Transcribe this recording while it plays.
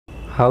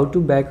How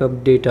to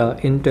backup data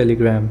in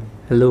Telegram.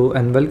 Hello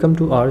and welcome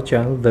to our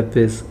channel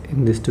Whizz.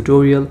 In this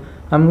tutorial,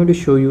 I'm going to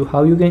show you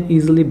how you can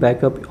easily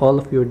backup all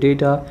of your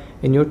data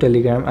in your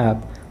Telegram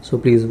app. So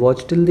please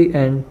watch till the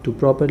end to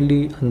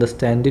properly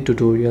understand the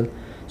tutorial.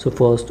 So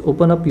first,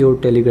 open up your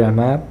Telegram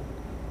app,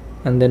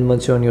 and then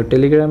once you're on your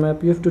Telegram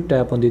app, you have to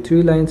tap on the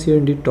three lines here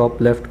in the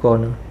top left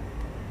corner.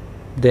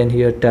 Then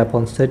here tap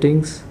on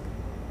settings,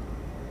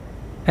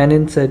 and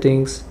in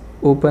settings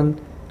open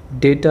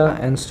data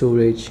and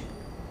storage,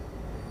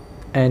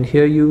 and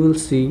here you will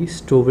see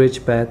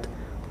storage path.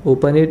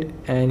 Open it,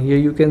 and here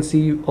you can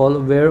see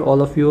where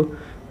all of your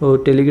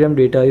Telegram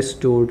data is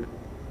stored.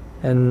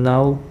 And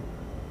now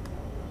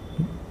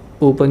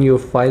open your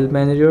file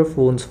manager,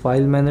 phone's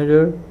file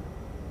manager,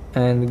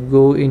 and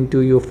go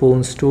into your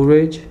phone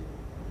storage,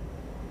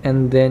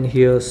 and then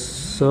here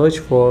search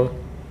for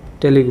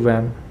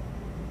Telegram.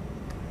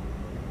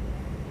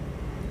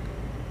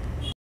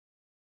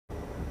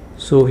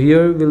 So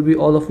here will be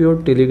all of your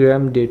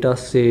Telegram data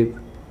saved.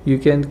 You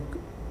can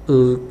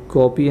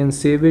copy and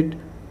save it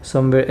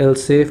somewhere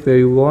else safe where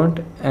you want,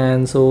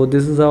 and so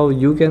this is how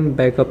you can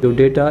back up your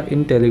data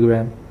in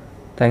Telegram.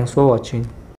 Thanks for watching.